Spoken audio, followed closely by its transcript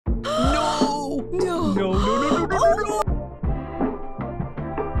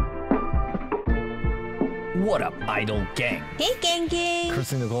What up, Idol Gang? Hey, gang gang!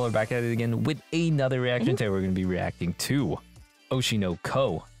 Chris and Nicole are back at it again with another reaction. Today we're going to be reacting to Oshi No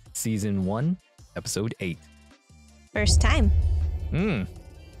Ko, Season 1, Episode 8. First time. Ooh,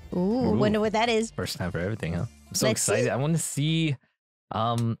 Wonder what that is. First time for everything, huh? I'm so Let's excited. see. I want to see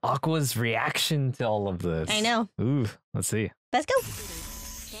Aqua's reaction to all of this. I know. Ooh, let's see. Let's go.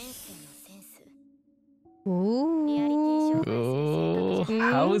 Ooh. Oh,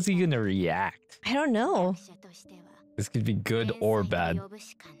 how is he going to react? I don't know. This could be good or bad.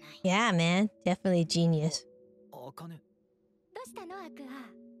 Yeah, man. Definitely genius.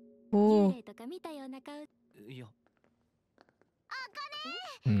 Ooh.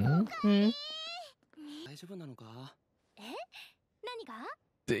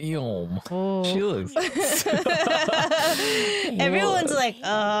 Damn. Oh. She looks... Everyone's like,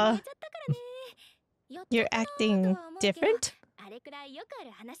 you're acting different?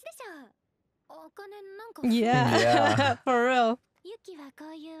 Yeah, for real.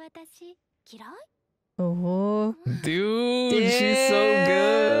 Oh. Dude, she's so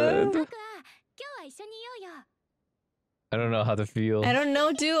good. I don't know how to feel. I don't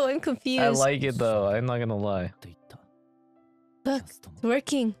know, dude. I'm confused. I like it though. I'm not gonna lie. Look, it's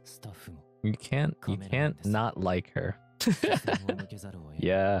working. You can't not like her.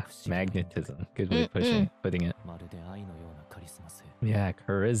 Yeah, magnetism. Good way of putting it. Yeah,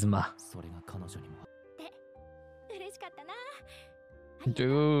 charisma.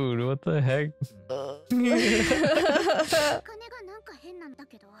 Dude, what the heck?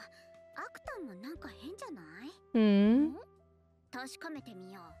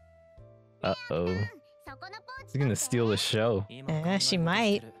 Uh-oh. She's gonna steal the show. Yeah, she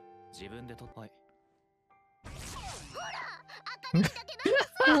might.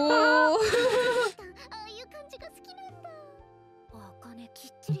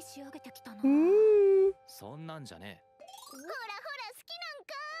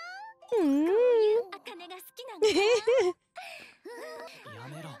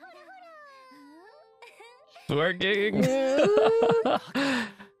 Working.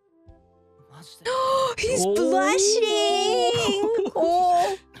 He's blushing.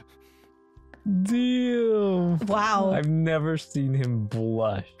 Oh. Damn. Wow. I've never seen him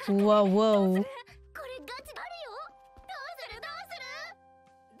blush. Whoa, whoa.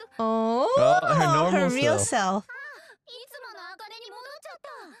 Oh, her normal real self. self.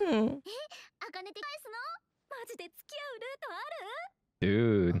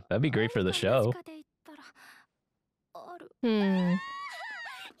 Dude, that'd be great for the show.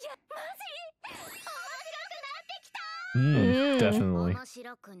 Definitely.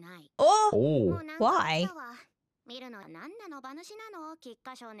 Oh, why?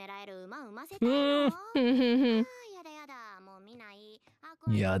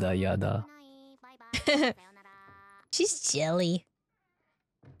 Yada yada. She's jelly.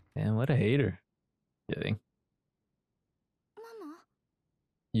 Man, what a hater. Kidding.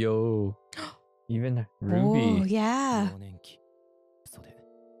 Yo. Even Ruby. Oh, yeah.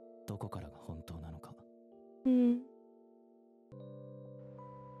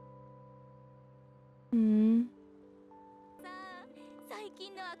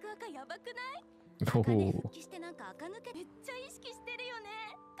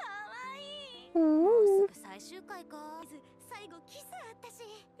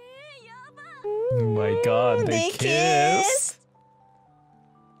 Oh my god, they They kissed.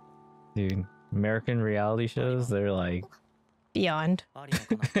 Dude, American reality shows, they're like... Beyond.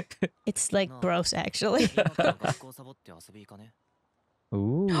 It's like gross, actually.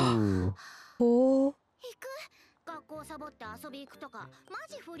 Ooh. Oh.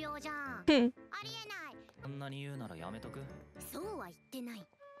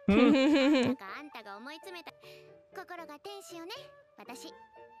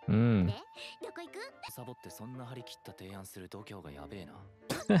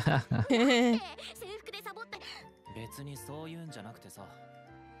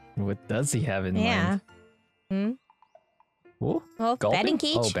 What does he have in Yeah. mind? Oh, Oh, gulping? batting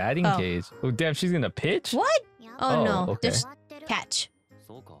cage? Oh, batting cage. Oh, damn, she's gonna pitch? What? Oh, Oh, no. okay. Just catch.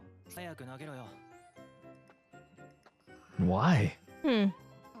 Why?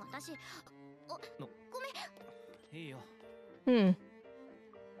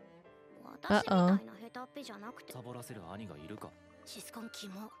 Uh-oh.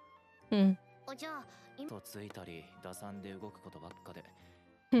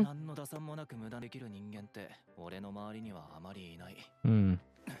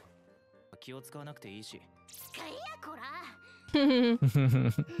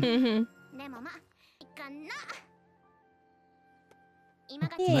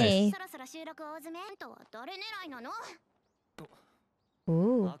 Yay. そろそろ収録大詰めとは誰狙いなの？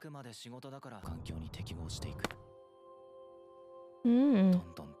 Ooh. あくまで仕事だから環境に適合していく。 Mm. ど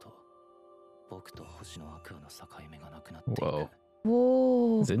んどんと僕と星のアクアの境目がなくなっていく。 Whoa.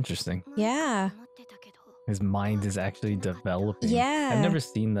 Whoa. It's interesting. Yeah. His mind is actually developing. Yeah. I've never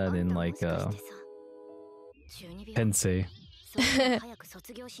seen that in like Tensei.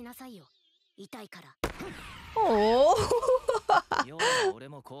 Oh. 要は俺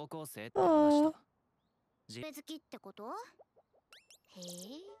も高校生って話した。じ好きってこと？へ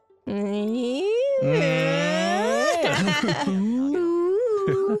え。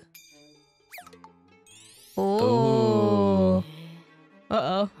 Oh.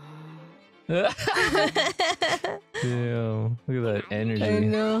 Uh-oh. Damn, look at that I energy.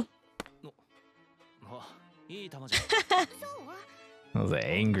 know. あ、いい球じゃん。 That was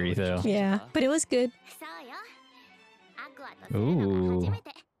angry though. Yeah, but it was good. そうよ。アクアとするのが初め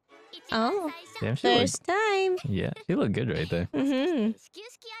て。一番 Oh. 最 Damn, 初。 she looked, First time. yeah, she looked good right there. Mm-hmm. 始球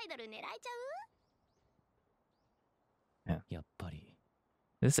式アイドル狙えちゃう？ やっぱり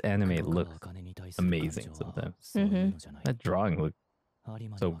This anime 黒 looks 川茜に対する感 amazing 情は sometimes. そういうのじゃない That drawing looked 有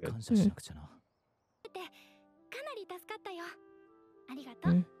馬 so には good. 感謝しなくちゃな。かなり助かったよ。ありがと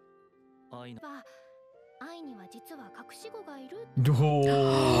う。うん愛の愛には実は隠し子がいる。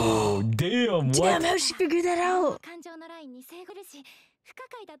 Oh, damn! Damn, What? how'd she figure that out? 感情のラインに整合るし、不可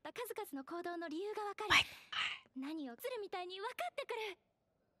解だった数々の行動の理由がわかる。何をするみたいに分かってく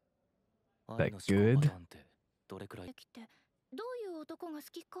る。愛の That 思 good? 考パターンってどれくらいできて、どういう男が好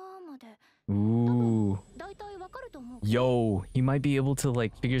きかまで、 Ooh. だいたいわかると思う。 Yo, he might be able to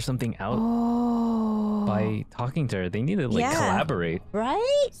like figure something out Oh. by talking to her. They need to like Yeah. collaborate. Right?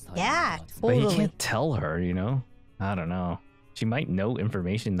 Yeah. But he Totally. can't tell her, you know? I don't know. She might know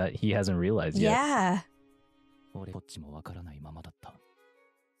information that he hasn't realized yet. Yeah. 俺こっちもわからないままだった。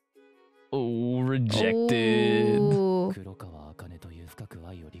 Oh, rejected. Oh. 黒川茜という深く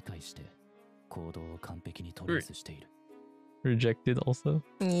愛を理解して行動を完璧にトレースしている。 Rejected also.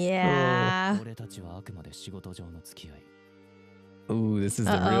 Yeah. 俺たちはあくまで仕事上の付き合い。 Ooh, this is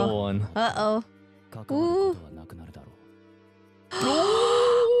the Uh-oh. real one. Uh-oh. 関わることはなくなるだろう。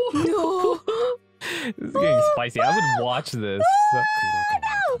 No. This is getting spicy. I would watch this. 黒川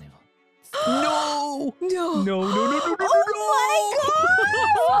茜は No! No. No, no, no, no, no, no, Oh my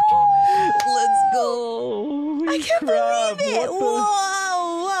god. Let's go! I can't Crap, believe it. what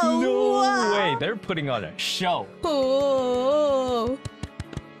Whoa. Whoa. the- No wow. way! They're putting on a show. Oh.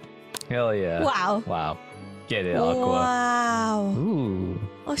 Hell yeah. Wow. Wow. Get it, Aqua. Wow. Ooh.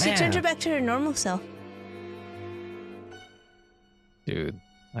 Oh, she turned her Man. back to her normal self. Dude,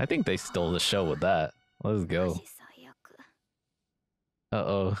 I think they stole the show with that. Let's go. マジ最悪。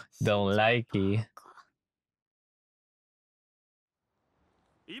 Uh-oh. Don't like it.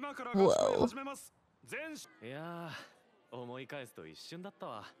 今から Whoa. 合宿を始めます。いやー、思い返すと一瞬だった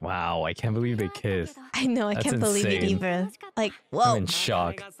わ。 Wow, I can't believe they kissed. I know, I That's can't believe it insane. either. Like, I'm whoa. in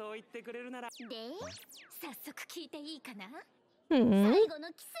shock. がそう言ってくれるなら。で、早速聞いていいかな？ Hmm. 最後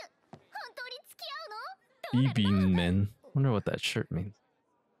のキス、本当に付き合うの？ Beeping men. Wonder what that shirt means.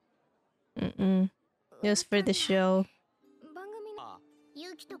 Mm-mm. It was for the show. 番組の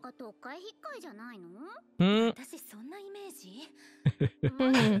勇気とかと会引っかいじゃないの？ Hmm? 私そんなイメージ？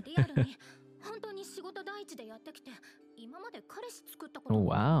マジでリアルに本当に仕事第一でやってきて、今まで彼氏作ったこと Oh,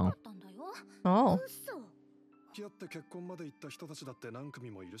 な wow. かったんだよ。 Oh. 嘘。付き合って結婚まで行った人たちだって何組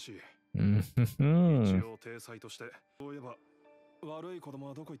もいるし、一 Mhm. 応体裁として、そういえば悪い子供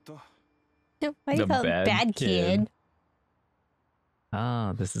はどこ行った？ Why do you The call it bad bad kid. kid?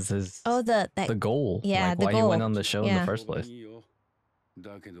 Ah, this is his Oh, that the goal. yeah, like the why he went goal. on the show in Yeah. the first place.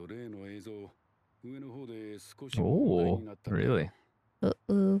 だけど例の映像、上の方で少し Oh, really?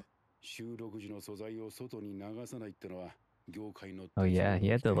 Uh-oh. 収録時の素材を外に流さないってのは業界の Oh yeah, he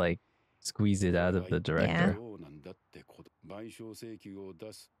had to like squeeze it out of the director. そうなんだってこと。賠償請求を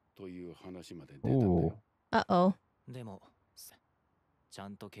出すという話まで出たんだ Ooh. よ。 Uh-oh. でも、ちゃ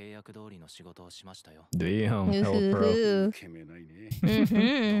んと契約通りの仕事をしましたよ。 Damn, hell pro. Ooh. けめないね。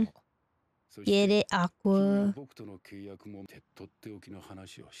 Mm-hmm. そして Get it, 君は Aqua. 僕との契約もとっておきの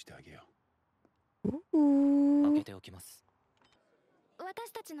話をしてあげよ Ooh. 開けておきます。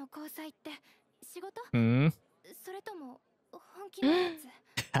私たちの交際って仕事？ Hmm? それとも本気のやつ？い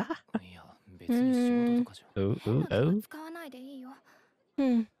や、別に仕事とかじゃ。 Oh, 変 oh, な気は oh. 使わないでいいよ。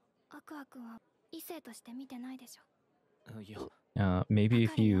 Hmm. アクア君は異性として見てないでしょ。いや、 Maybe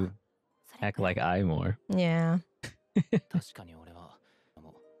if you それ act like I more. Yeah. 確かに俺は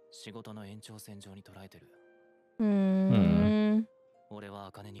もう仕事の延長線上に捉えてる。 Hmm. 俺は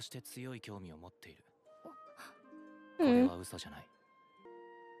茜にして強い興味を持っている。これ Hmm. は嘘じゃない。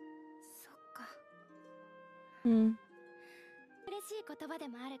Mm. 嬉しい言葉で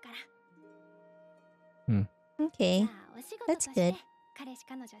もあるから。 Okay. じゃあお仕事と That's し good. て彼氏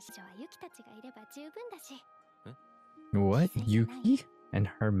彼女市長はユキたちがいれば十分だし。 What? Yuki and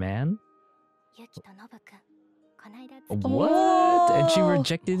her man? ユキとノブくん、こないだ What? And she Oh.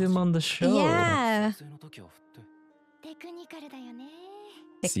 rejected him on the show. Yeah. 撮影の時を振ってテクニカルだよね。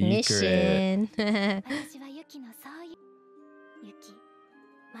 Technician. 私はユキのそういうユキ、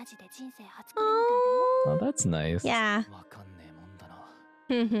マジで人生初恋みたいだよ。 Oh, that's nice. Yeah. わかんねえもんだ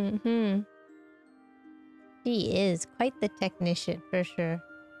な。 She is quite the technician for sure.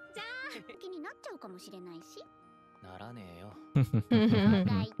 気になっちゃうかもしれないし。ならねえよ。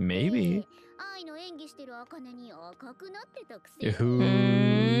Maybe. 愛の演技してる茜に赤くなってたくせ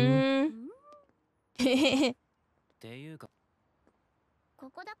Who? っていうか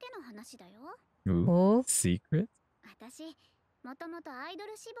ここだけの話だよ。 Ooh. Oh. Secret? 私、もともとアイド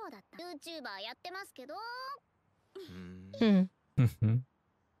ル志望だった。YouTuber やってますけど。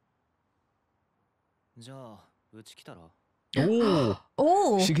じゃあうち来たら Oh.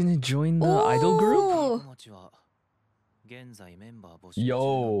 Oh. She gonna join the idol group? お小町は現在メンバー募集中 Yo.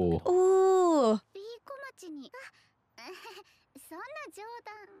 なんだけど Ooh. ビーコ町に。そんな冗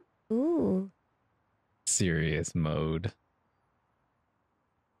談。 Ooh. Serious mode.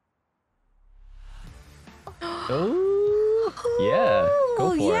 Oh. Yeah.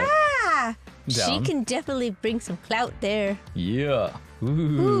 Go Oh, for yeah. it. She Down. can definitely bring some clout there. Yeah.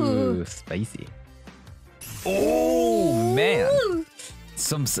 Ooh. Spicy. Oh, man. Ooh.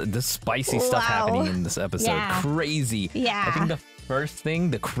 The spicy stuff Wow. happening in this episode. Yeah. Crazy. Yeah. I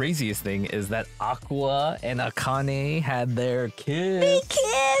think the craziest thing is that Aqua and Akane had their kiss. They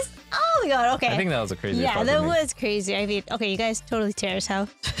kiss. Oh my god. Okay. I think that was a crazy yeah, part that for me. was crazy. I mean, okay, you guys totally Terrace House.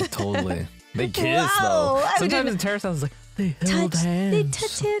 Totally. They kiss Wow, though. I Sometimes didn't- in Terrace House, like they held hands. They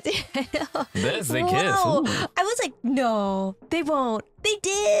touch hands. I know. This, they kiss. Wow. Ooh. I was like, no, they won't. They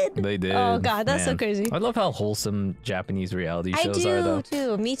did. They did. Oh god, that's so man. crazy. I love how wholesome Japanese reality I shows are though.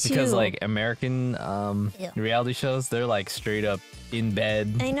 do too. Me too. Because like American Yeah. reality shows, they're like straight up in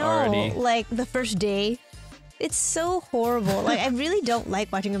bed I know, already. like the first day. It's so horrible. Like I really don't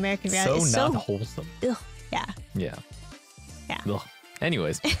like watching American reality. So It's not so wholesome. ugh. Yeah. Yeah. Yeah. Ugh.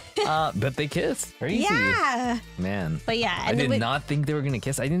 Anyways, but they kiss. Crazy. Yeah. Man. But yeah, I and did then not think they were gonna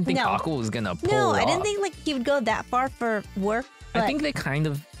kiss. I didn't think No. Aqua was gonna pull No, it I didn't off. think like he would go that far for work. I but- think they kind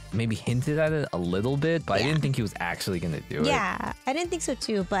of maybe hinted at it a little bit, but I Yeah. didn't think he was actually gonna do it. Yeah, I didn't think so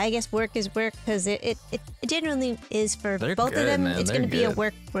too. But I guess work is work because it genuinely is for They're both good, of them. man. It's They're going to be a good.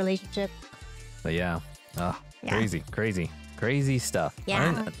 work relationship. But yeah. Yeah. Crazy stuff.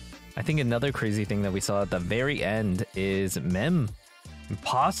 Yeah. I think another crazy thing that we saw at the very end is Mem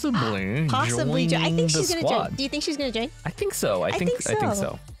possibly Possibly. joining I think the she's going to squad. join. Do you think she's going to join? I think so. I think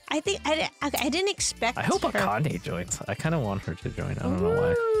so. I didn't expect. I hope her. Akane joins. I kind of want her to join. I don't know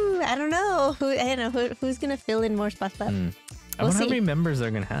why. Ooh, I don't know. I don't know who's going to fill in more spots. But I We'll wonder how see. many members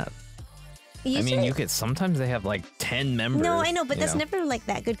they're gonna have. I mean, you could sometimes they have like 10 members. No, I know, but you that's know? never like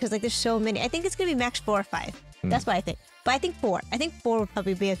that good because like there's so many. I think it's gonna be max 4 or 5. That's what I think. But I think 4. I think 4 would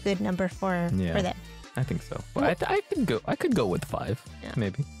probably be a good number for them. I think so. But I could go with 5, Yeah.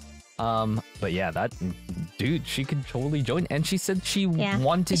 maybe. But yeah, that dude, she could totally join, and she said she Yeah.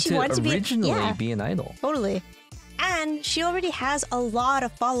 wanted She to wants to be- originally yeah. be an idol. Totally. And she already has a lot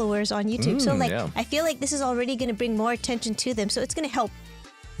of followers on YouTube. So like yeah. I feel like this is already gonna bring more attention to them. So it's gonna help.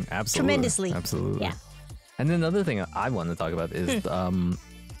 Absolutely, Tremendously. Absolutely. Yeah. And then another thing I want to talk about is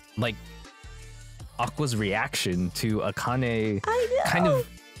like Aqua's reaction to Akane I know. kind of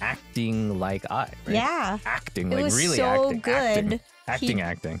acting like right? Yeah. Acting It like was really so acting. good.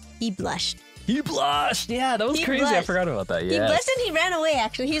 Acting. He blushed. He blushed. Yeah, that was He crazy. I blushed. forgot about that. He Yes. blushed and he ran away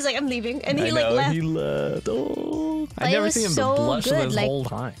actually. He was like, I'm leaving. And he I like know, left. He left. Oh, But I it never was seen him so blush good, this like- whole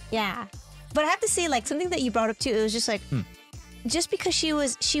time. Yeah. But I have to say, like, something that you brought up too, it was just like just because she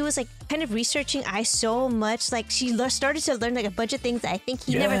was like kind of researching I so much, like she started to learn like a bunch of things that I think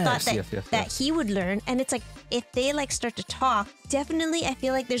he never thought Yes, yes, that yes. he would learn. And it's like if they like start to talk, definitely I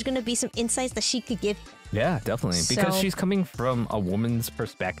feel like there's gonna be some insights that she could give. Yeah, definitely. Because So- she's coming from a woman's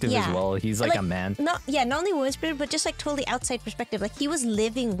perspective Yeah. as well. He's like a man. Not only women's perspective, but just like totally outside perspective. Like he was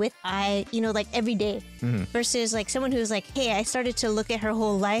living with like every day, versus like someone who's like, hey, I started to look at her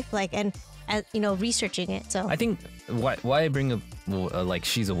whole life, like and researching it. So I think why I bring up like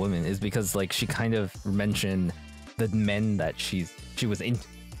she's a woman is because like she kind of mentioned the men that she was into,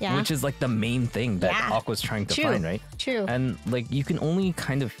 Yeah. which is like the main thing that Yeah. Aqua's trying to True. find, right? True. And like you can only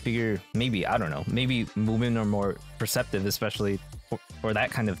kind of figure maybe I don't know, maybe women are more perceptive, especially for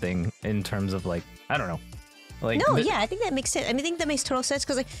that kind of thing in terms of like I don't know. Like, no, yeah, I think that makes sense. I mean, I think that makes total sense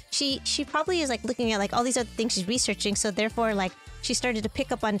because like she probably is like looking at like all these other things she's researching, so therefore like she started to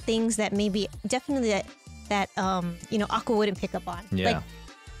pick up on things that maybe definitely that Aqua wouldn't pick up on. Yeah. Like,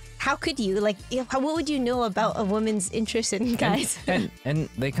 how could you like? What would you know about a woman's interest in guys? And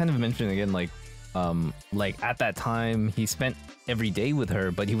they kind of mentioned again like at that time he spent every day with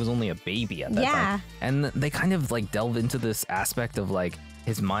her, but he was only a baby at that time. And they kind of like delve into this aspect of like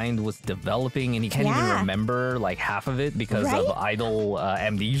his mind was developing and he can't even remember like half of it because of idle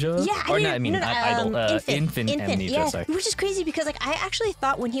amnesia. Yeah, or infant amnesia. Yeah, sorry. which is crazy because like I actually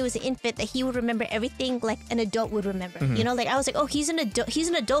thought when he was an infant that he would remember everything like an adult would remember. You know, like I was like, oh, he's an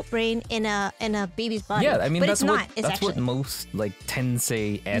adult brain in a baby's body. Yeah, I mean but that's it's what not. It's that's actually, what most like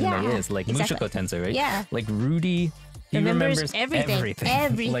tensei anime is, like exactly. Mushoku Tensei, right? Yeah. Like Rudy. He remembers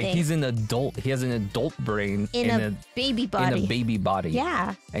everything. Like he's an adult. He has an adult brain in a baby body. In a baby body.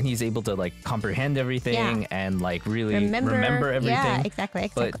 Yeah. And he's able to like comprehend everything and like really remember everything. Yeah,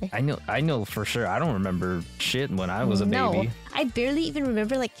 exactly. But I know for sure I don't remember shit when I was a baby. I barely even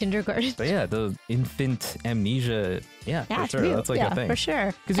remember like kindergarten. But yeah, the infant amnesia. Yeah, for sure. Real. That's like a thing. For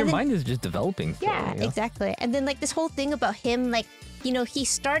sure. Because your mind is just developing. Yeah, exactly. And then like this whole thing about him, like, you know, he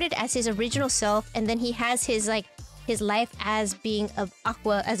started as his original self and then he has his like his life as being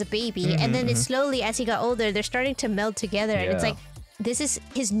Aqua as a baby, and then it's slowly as he got older they're starting to meld together and it's like this is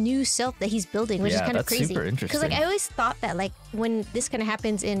his new self that he's building, which is kind of crazy. Super interesting. Because like I always thought that like when this kind of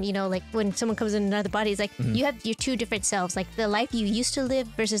happens in, you know, like when someone comes in another body, it's like you have your two different selves, like the life you used to live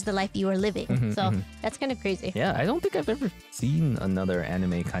versus the life you are living. So that's kind of crazy. Yeah, I don't think I've ever seen another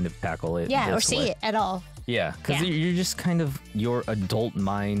anime kind of tackle it. Yeah, or see it at all. Yeah, because you're just kind of your adult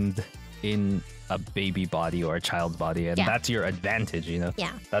mind in a baby body or a child's body, and that's your advantage, you know?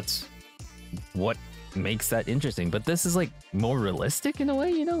 Yeah. That's what makes that interesting. But this is like more realistic in a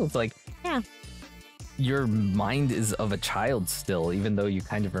way, you know? It's like your mind is of a child still, even though you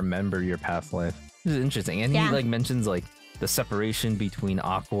kind of remember your past life. This is interesting. And he like mentions like the separation between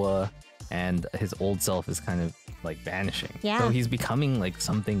Aqua and his old self is kind of like vanishing. Yeah. So he's becoming like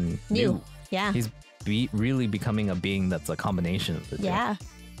something new. Yeah. He's really becoming a being that's a combination of the two. Yeah.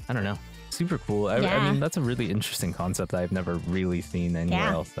 I don't know. Super cool. I mean, that's a really interesting concept that I've never really seen anywhere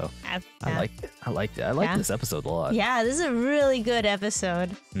else. So I liked it. I liked it. I liked this episode a lot. Yeah, this is a really good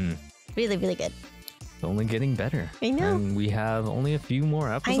episode. Really, really good. It's only getting better. I know. And we have only a few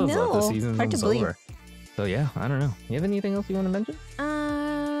more episodes left this season. Hard to believe. Over. So yeah, I don't know. You have anything else you want to mention?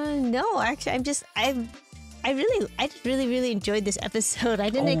 No, actually, I just really enjoyed this episode. I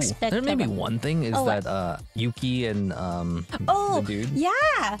didn't expect. There may be one thing is that Yuki and the dude.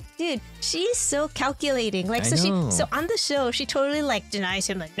 Yeah, dude, she's so calculating. Like, so on the show, she totally like denies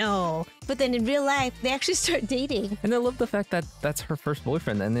him, like no. But then in real life, they actually start dating. And I love the fact that that's her first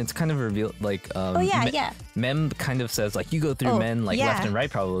boyfriend, and it's kind of revealed like Mem kind of says like you go through men like left and right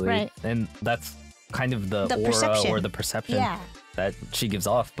probably, and that's kind of the aura perception. or the perception. That she gives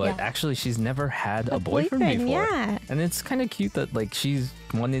off, but actually she's never had a boyfriend before. And it's kind of cute that like she's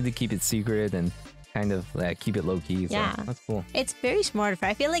wanted to keep it secret and kind of keep it low key. So that's cool. It's very smart of her.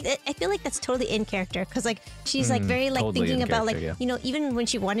 I feel like that's totally in character because like she's like very like totally thinking about like you know, even when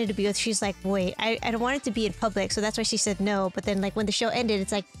she wanted to be with, she's like, wait, I don't want it to be in public, so that's why she said no. But then like when the show ended,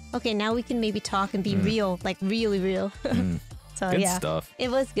 it's like, okay, now we can maybe talk and be real, like really real. So good stuff. It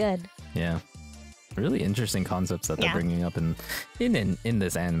was good. Yeah. Really interesting concepts that they're bringing up in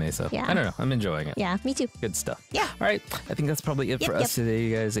this anime. So I don't know. I'm enjoying it. Yeah, me too. Good stuff. Yeah. All right. I think that's probably it for us today,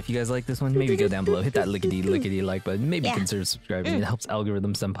 you guys. If you guys like this one, maybe go down below, hit that lickety like button. Maybe consider subscribing. It helps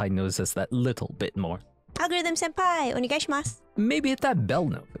Algorithm Senpai notice us that little bit more. Algorithm Senpai, onegaishimasu. Maybe hit that bell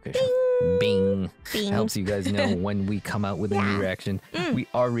notification. Bing. Helps you guys know when we come out with a new reaction. We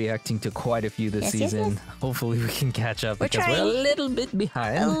are reacting to quite a few this season. Hopefully we can catch up because we're a little bit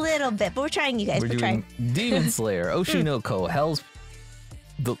behind. A little bit, but we're trying, you guys. We're doing trying. Demon Slayer, Oshi No Ko, Hell's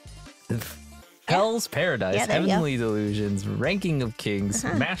Paradise, Heavenly Delusions, Ranking of Kings,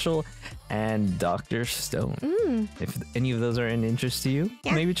 Mashal, and Dr. Stone. If any of those are an interest to you,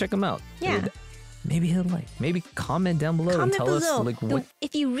 maybe check them out. Yeah. Maybe hit a like. Maybe comment down below and tell us like what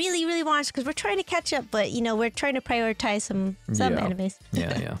if you really want, because we're trying to catch up, but you know we're trying to prioritize some animes.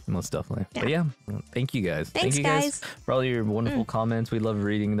 yeah, most definitely. But thank you guys. Thanks, thank you guys for all your wonderful comments. We love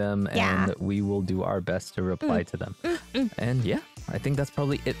reading them, and we will do our best to reply to them. And I think that's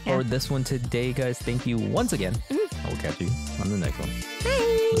probably it for this one today, guys. Thank you once again. I will catch you on the next one.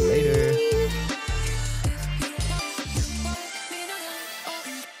 Bye. Later.